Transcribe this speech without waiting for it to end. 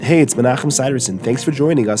Hey, it's Menachem Siderson. Thanks for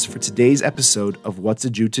joining us for today's episode of What's a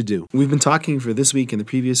Jew to Do. We've been talking for this week and the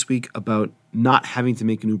previous week about not having to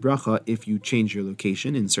make a new bracha if you change your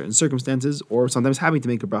location in certain circumstances, or sometimes having to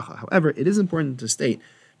make a bracha. However, it is important to state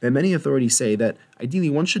that many authorities say that ideally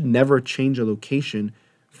one should never change a location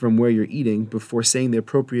from where you're eating before saying the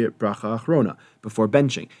appropriate bracha achrona, before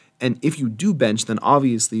benching. And if you do bench, then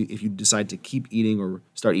obviously if you decide to keep eating or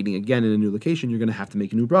start eating again in a new location, you're going to have to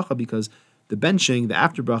make a new bracha because the benching, the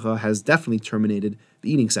after bracha, has definitely terminated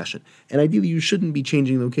the eating session. And ideally, you shouldn't be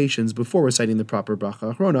changing locations before reciting the proper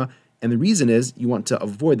bracha achrona. And the reason is you want to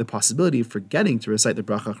avoid the possibility of forgetting to recite the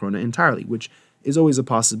bracha achrona entirely, which is always a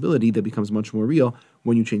possibility that becomes much more real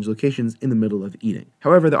when you change locations in the middle of eating.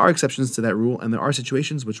 However, there are exceptions to that rule, and there are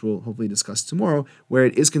situations, which we'll hopefully discuss tomorrow, where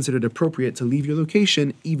it is considered appropriate to leave your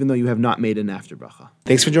location even though you have not made an after bracha.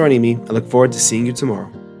 Thanks for joining me. I look forward to seeing you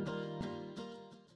tomorrow.